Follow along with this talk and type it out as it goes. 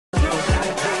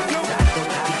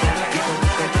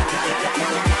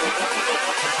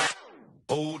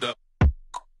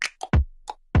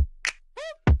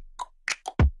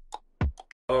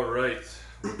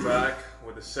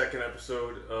second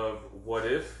episode of What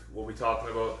If. We'll be talking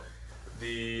about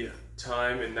the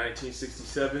time in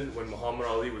 1967 when Muhammad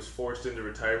Ali was forced into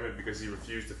retirement because he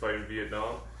refused to fight in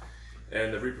Vietnam,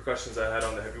 and the repercussions that had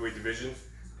on the heavyweight division,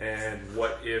 and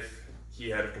what if he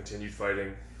had continued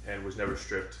fighting and was never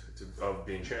stripped of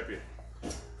being champion.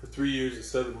 For 3 years and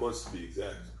 7 months to be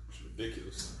exact, which is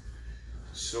ridiculous.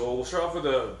 So we'll start off with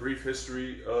a brief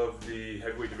history of the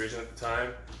heavyweight division at the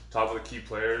time, talk about the key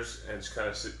players, and just kind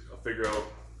of figure out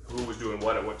who was doing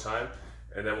what at what time,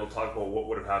 and then we'll talk about what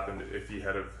would have happened if he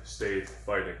had have stayed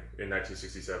fighting in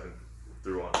 1967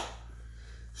 through on.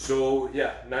 So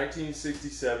yeah,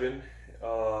 1967,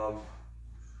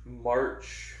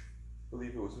 March, I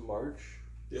believe it was March.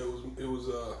 Yeah, it was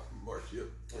March. Yep.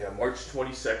 Yeah, March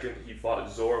 22nd, he fought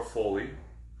Zora Foley.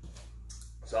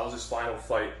 So that was his final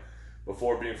fight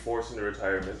before being forced into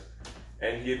retirement,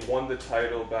 and he had won the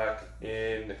title back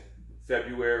in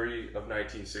February of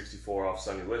 1964 off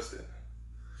Sonny Liston.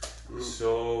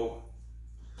 So,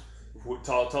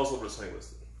 tell us a little bit of Sonny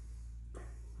Liston.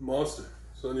 Monster.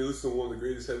 Sonny Liston, one of the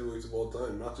greatest heavyweights of all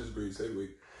time. Not just greatest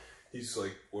heavyweight, he's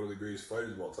like one of the greatest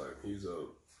fighters of all time. He's a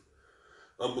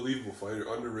unbelievable fighter,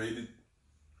 underrated.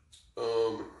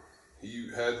 He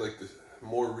had like the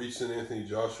more reach than Anthony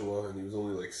Joshua, and he was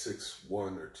only like 6'1"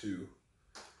 or 2",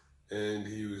 and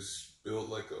he was built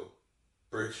like a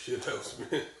brick shit house,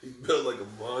 man. He built like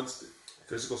a monster.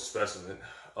 Physical specimen.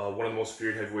 One of the most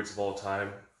feared heavyweights of all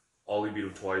time. Ali beat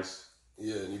him twice.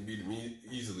 Yeah, and he beat him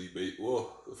easily.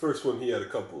 Well, the first one he had a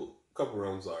couple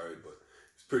rounds alright, but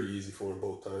it's pretty easy for him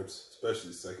both times, especially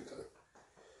the second time.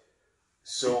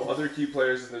 So other key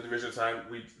players in the division at the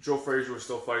time, Joe Frazier was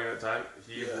still fighting at the time.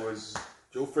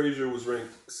 Joe Frazier was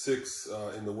ranked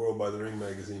 6th in the world by the Ring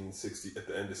magazine at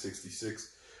the end of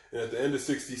 66. And at the end of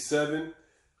 67,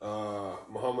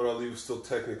 Muhammad Ali was still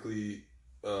technically,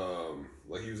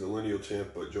 like he was a lineal champ,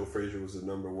 but Joe Frazier was the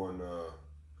 #1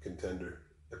 contender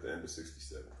at the end of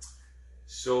 67.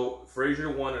 So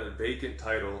Frazier won a vacant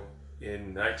title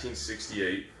in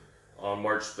 1968 on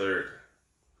March 3rd,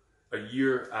 a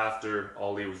year after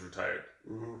Ali was retired.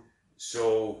 Mm-hmm.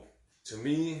 So to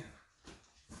me,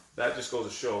 that just goes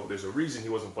to show there's a reason he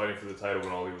wasn't fighting for the title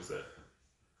when Ali was there.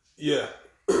 Yeah,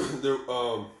 there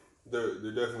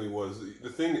definitely was. The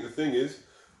thing is,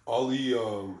 Ali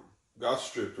got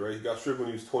stripped, right? He got stripped when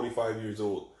he was 25 years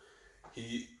old.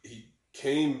 He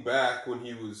came back when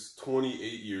he was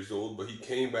 28 years old, but he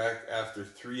came back after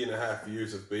 3.5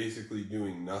 years of basically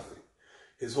doing nothing.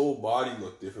 His whole body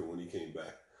looked different when he came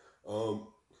back.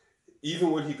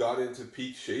 Even when he got into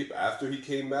peak shape after he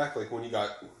came back, like when he got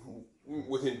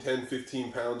within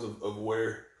 10-15 pounds of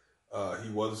where he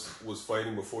was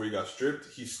fighting before he got stripped,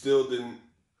 he still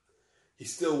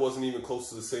wasn't even close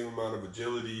to the same amount of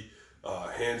agility,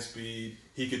 hand speed.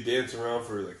 He could dance around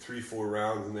for like 3-4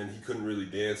 rounds, and then he couldn't really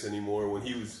dance anymore.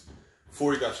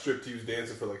 Before he got stripped, he was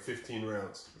dancing for like 15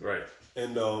 rounds. Right.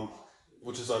 And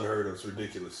which is unheard of. It's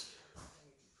ridiculous.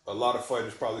 A lot of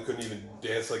fighters probably couldn't even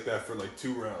dance like that for like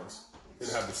 2 rounds and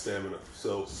have the stamina.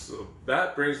 So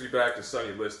that brings me back to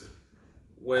Sonny Liston.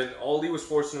 When Ali was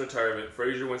forced into retirement,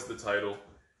 Frazier wins the title.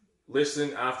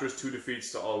 Liston, after his 2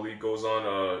 defeats to Ali, goes on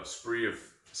a spree of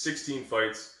 16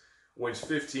 fights, wins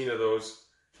 15 of those,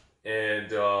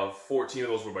 and 14 of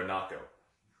those were by knockout.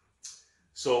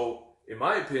 So, in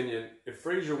my opinion, if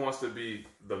Frazier wants to be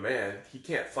the man, he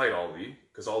can't fight Ali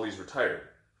because Ali's retired.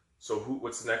 So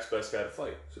what's the next best guy to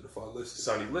fight? should have fought Liston.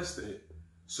 Sonny Liston.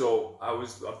 So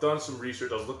I've done some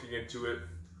research. I was looking into it,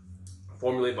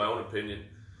 formulate my own opinion.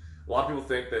 A lot of people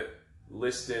think that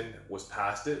Liston was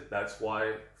past it. That's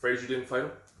why Frazier didn't fight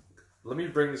him. Let me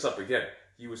bring this up again.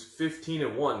 He was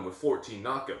 15-1 with 14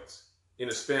 knockouts in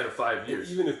a span of 5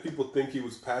 years. And even if people think he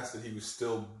was past it, he was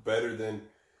still better than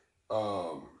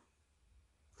the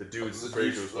dudes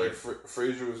Frazier was like.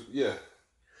 Frazier was, yeah.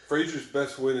 Frazier's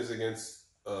best win is against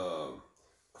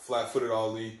flat-footed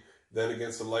Ali, then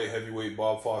against the light heavyweight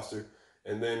Bob Foster,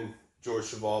 and then George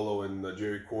Chuvalo and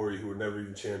Jerry Quarry, who were never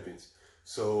even champions.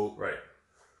 So, right.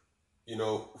 You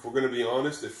know, if we're gonna be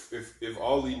honest, if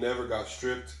Ali never got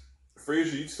stripped,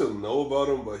 Frazier, you'd still know about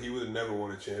him, but he would have never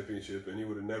won a championship, and he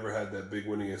would have never had that big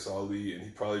win against Ali, and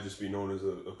he'd probably just be known as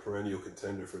a perennial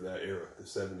contender for that era,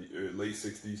 the late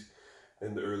 60s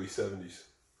and the early 70s.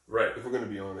 Right. If we're gonna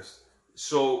be honest.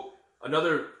 So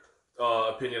another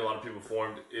opinion a lot of people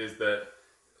formed is that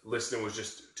Liston was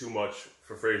just too much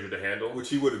for Frazier to handle. Which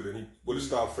he would have been. He would have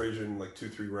stopped Frazier in like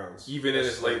 2-3 rounds. Even in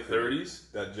his late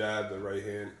 30s? That jab, the right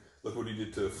hand. Look what he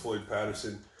did to Floyd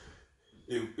Patterson.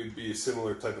 It'd be a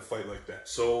similar type of fight like that.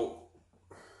 So,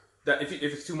 that if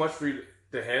it's too much for you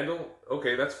to handle,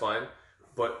 okay, that's fine.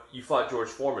 But you fought George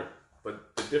Foreman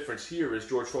But the difference here is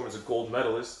George Foreman's a gold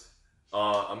medalist,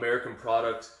 American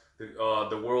product.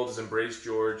 The world has embraced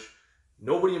George.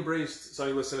 Nobody embraced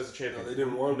Sonny Liston as a champion. No, they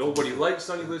didn't want Nobody liked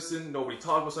Sonny Liston. Nobody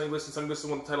talked about Sonny Liston. Sonny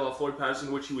Liston won the title off Floyd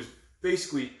Patterson, which he was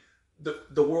basically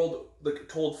the world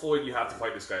told Floyd, you have to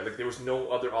fight this guy. Like there was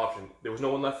no other option. There was no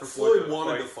one left for Floyd. Floyd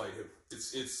wanted to fight him.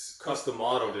 It's Custom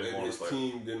Auto didn't want to his fight.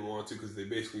 team didn't want to because they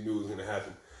basically knew it was going to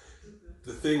happen.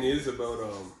 The thing is about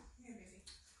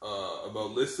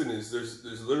Liston is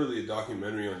there's literally a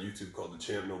documentary on YouTube called The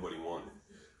Champ Nobody Wanted.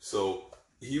 So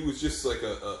he was just like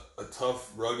a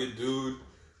tough, rugged dude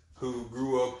who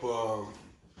grew up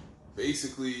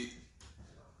basically.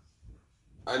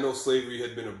 I know slavery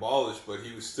had been abolished, but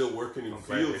he was still working in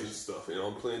fields and stuff,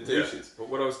 on plantations. Yeah. But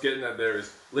what I was getting at there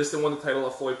is Liston won the title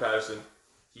off Floyd Patterson.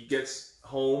 He gets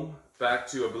home back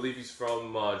to, I believe he's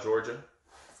from Georgia,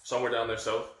 somewhere down there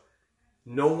south.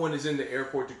 No one is in the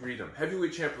airport to greet him.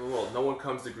 Heavyweight champion of the world, no one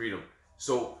comes to greet him.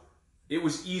 So it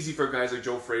was easy for guys like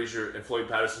Joe Frazier and Floyd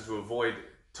Patterson to avoid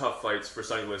tough fights for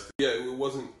Sonny Liston. Yeah, it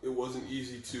wasn't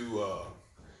easy to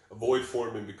avoid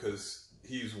Foreman because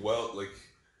he's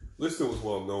Liston was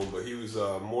well known, but he was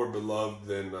more beloved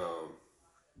than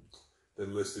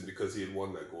Liston because he had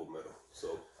won that gold medal.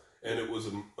 So, and it was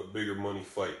a bigger money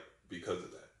fight because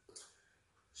of that.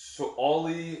 So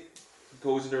Ali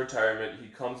goes into retirement. He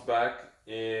comes back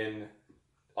in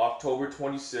October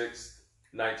 26th,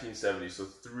 1970. So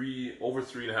over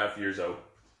 3.5 years out.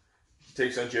 He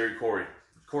takes on Jerry Corey.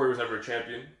 Corey was never a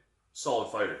champion. Solid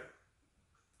fighter.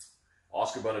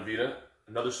 Oscar Bonavita,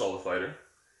 another solid fighter.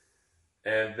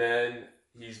 And then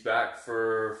he's back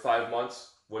for 5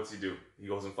 months. What's he do? He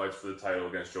goes and fights for the title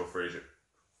against Joe Frazier.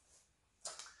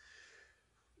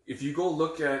 If you go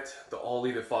look at the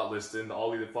Ali that fought Liston, the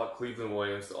Ali that fought Cleveland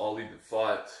Williams, the Ali that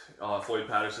fought Floyd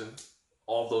Patterson,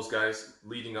 all of those guys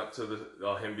leading up to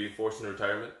him being forced into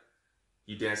retirement,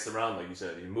 he danced around, like you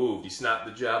said. He moved. He snapped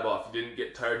the jab off. He didn't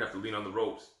get tired enough to lean on the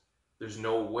ropes. There's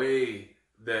no way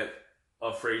that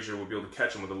Frazier would be able to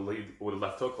catch him with a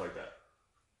left hook like that.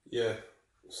 Yeah.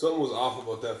 Something was off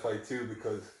about that fight too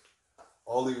because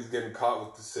Ali was getting caught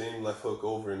with the same left hook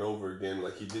over and over again.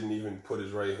 Like he didn't even put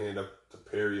his right hand up to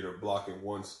parry it or block it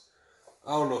once.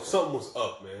 I don't know. Something was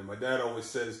up, man. My dad always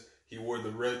says he wore the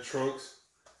red trunks.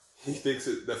 He thinks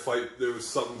that fight, there was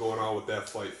something going on with that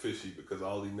fight fishy because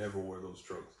Ali never wore those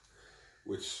trunks,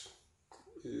 which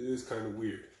is kind of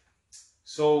weird.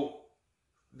 So,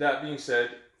 that being said,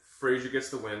 Frazier gets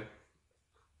the win,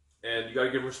 and you got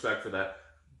to give respect for that.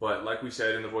 But like we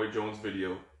said in the Roy Jones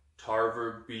video,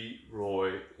 Tarver beat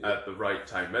Roy at the right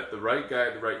time. Met the right guy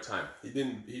at the right time. He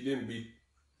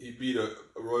beat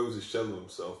Roy was a shell of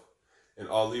himself, and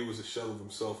Ali was a shell of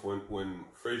himself when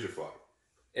Frazier fought.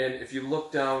 And if you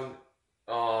look down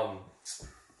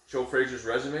Joe Frazier's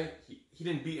resume, he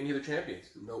didn't beat any other champions.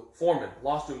 Nope. Foreman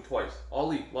lost to him twice.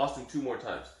 Ali lost to him 2 more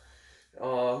times.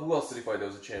 Who else did he fight that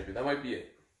was a champion? That might be it.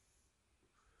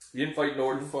 He didn't fight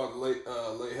Norton. He fought light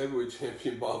heavyweight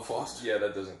champion Bob Foster. Yeah,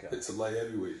 that doesn't count. It's a light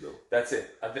heavyweight though. That's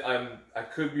it. I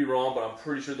could be wrong, but I'm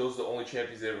pretty sure those are the only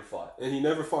champions they ever fought. And he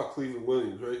never fought Cleveland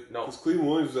Williams, right? No. Because Cleveland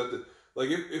Williams was at the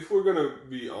if we're gonna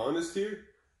be honest here,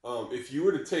 if you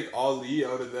were to take Ali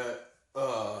out of that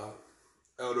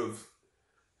out of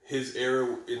his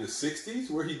era in the 60s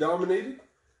where he dominated,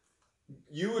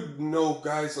 you would know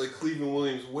guys like Cleveland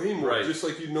Williams way more, right. Just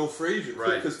like you know Frazier.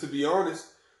 Right. Because to be honest,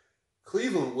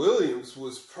 Cleveland Williams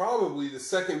was probably the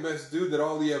second best dude that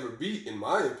Ali ever beat, in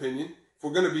my opinion. If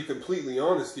we're going to be completely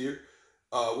honest here,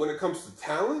 when it comes to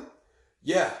talent,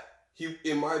 yeah,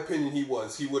 in my opinion, he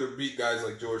was. He would have beat guys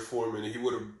like George Foreman. He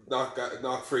would have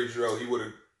knocked Frazier out. He would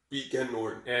have beat Ken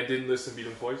Norton. And didn't Liston beat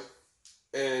him twice?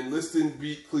 And Liston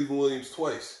beat Cleveland Williams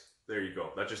twice. There you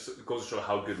go. That just goes to show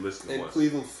how good Liston was. And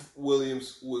Cleveland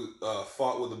Williams was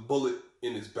fought with a bullet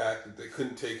in his back that they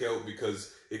couldn't take out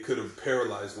because it could have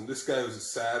paralyzed him. This guy was a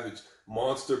savage,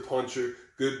 monster puncher,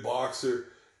 good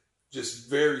boxer, just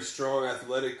very strong,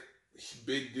 athletic,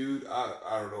 big dude.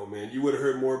 I don't know, man. You would have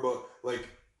heard more about,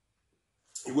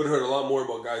 you would have heard a lot more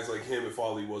about guys like him if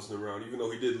Ali wasn't around, even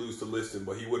though he did lose to Liston,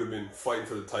 but he would have been fighting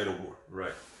for the title more.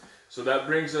 Right. So that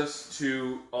brings us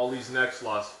to Ali's next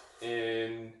loss.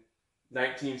 In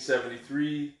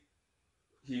 1973,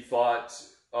 he fought,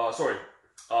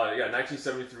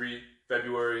 1973,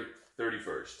 February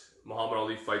 31st. Muhammad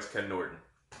Ali fights Ken Norton.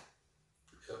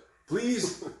 Yep.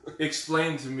 Please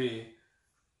explain to me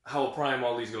how a prime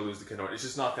Ali is going to lose to Ken Norton. It's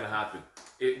just not going to happen.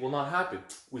 It will not happen.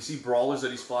 We see brawlers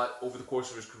that he's fought over the course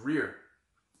of his career.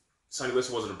 Sonny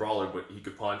Liston wasn't a brawler, but he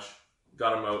could punch.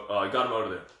 Got him out of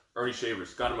there. Ernie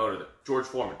Shavers got him out of there. George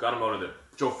Foreman got him out of there.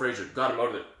 Joe Frazier got him out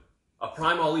of there. A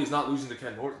prime Ali is not losing to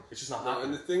Ken Norton. It's just not happening.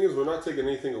 And the thing is, we're not taking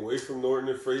anything away from Norton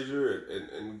and Frazier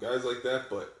and guys like that,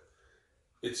 but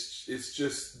it's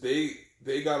just they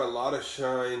got a lot of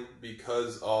shine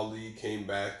because Ali came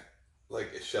back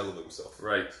like a shell of himself.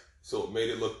 Right. So it made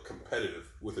it look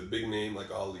competitive with a big name like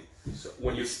Ali. So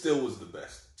when he still was the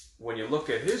best. When you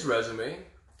look at his resume,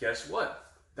 guess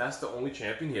what? That's the only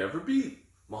champion he ever beat.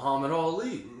 Muhammad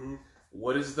Ali. Mm-hmm.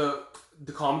 What is the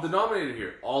common denominator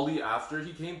here? Ali, after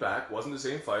he came back, wasn't the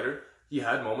same fighter. He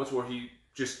had moments where he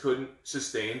just couldn't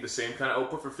sustain the same kind of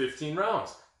output for 15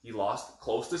 rounds. He lost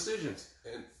close decisions.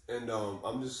 And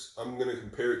I'm gonna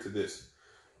compare it to this.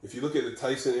 If you look at the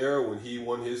Tyson era when he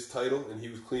won his title and he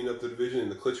was cleaning up the division, in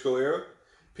the Klitschko era,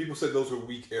 people said those were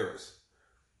weak eras.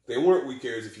 They weren't weak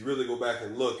eras if you really go back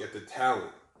and look at the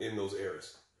talent in those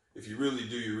eras. If you really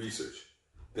do your research.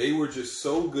 They were just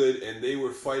so good and they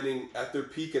were fighting at their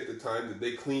peak at the time that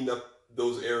they cleaned up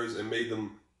those eras and made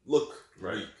them look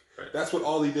weak. Right. That's what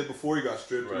Ali did before he got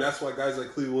stripped, right. And that's why guys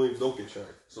like Cleveland Williams don't get shine.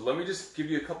 So let me just give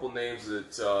you a couple names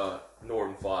that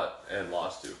Norton fought and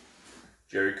lost to.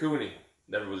 Jerry Cooney,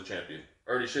 never was a champion.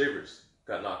 Ernie Shavers,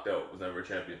 got knocked out, was never a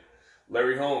champion.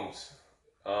 Larry Holmes,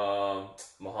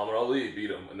 Muhammad Ali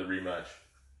beat him in the rematch.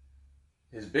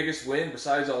 His biggest win,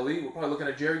 besides Ali, we're probably looking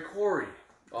at Jerry Corey.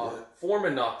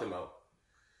 Foreman knocked him out.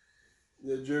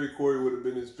 Yeah, Jerry Corey would have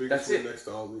been his biggest win next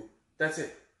to Ali. That's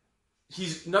it.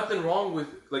 He's nothing wrong with,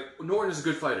 like, Norton is a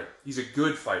good fighter. He's a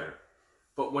good fighter.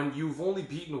 But when you've only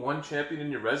beaten one champion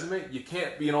in your resume, you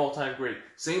can't be an all-time great.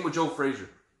 Same with Joe Frazier.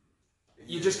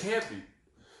 You just can't be.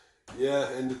 Yeah,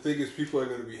 and the thing is, people are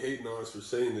going to be hating on us for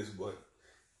saying this, but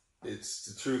it's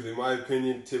the truth. In my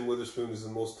opinion, Tim Witherspoon is the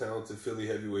most talented Philly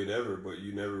heavyweight ever, but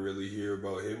you never really hear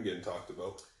about him getting talked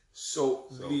about. So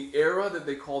the era that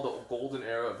they call the golden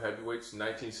era of heavyweights,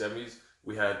 1970s,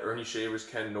 we had Ernie Shavers,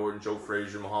 Ken Norton, Joe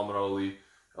Frazier, Muhammad Ali,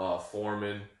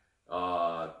 Foreman,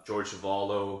 George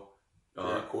Chuvalo,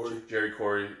 Jerry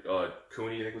Corey,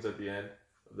 Cooney, I think was at the end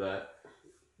of that.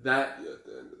 At the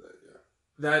end of that, yeah.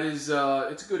 That is,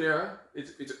 it's a good era.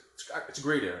 It's a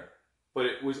great era, but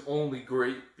it was only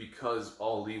great because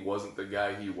Ali wasn't the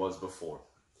guy he was before.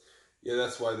 Yeah,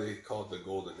 that's why they call it the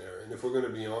golden era. And if we're going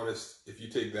to be honest, if you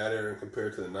take that era and compare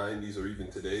it to the 90s or even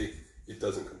today, it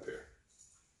doesn't compare.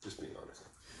 Just being honest.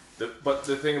 But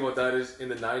the thing about that is, in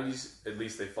the 90s, at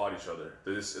least they fought each other.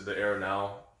 The era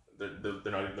now,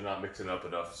 they're not mixing up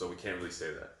enough, so we can't really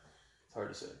say that. It's hard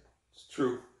to say. It's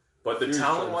true. But the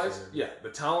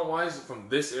talent-wise, from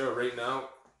this era right now,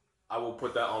 I will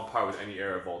put that on par with any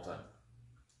era of all time.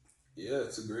 Yeah,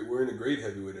 we're in a great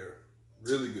heavyweight era.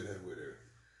 Really good heavyweight era.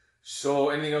 So,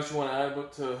 anything else you want to add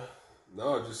about to...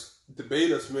 No, just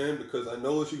debate us, man, because I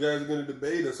know that you guys are going to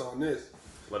debate us on this.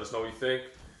 Let us know what you think.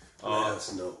 Let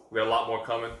us know. We got a lot more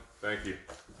coming. Thank you.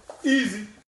 Easy.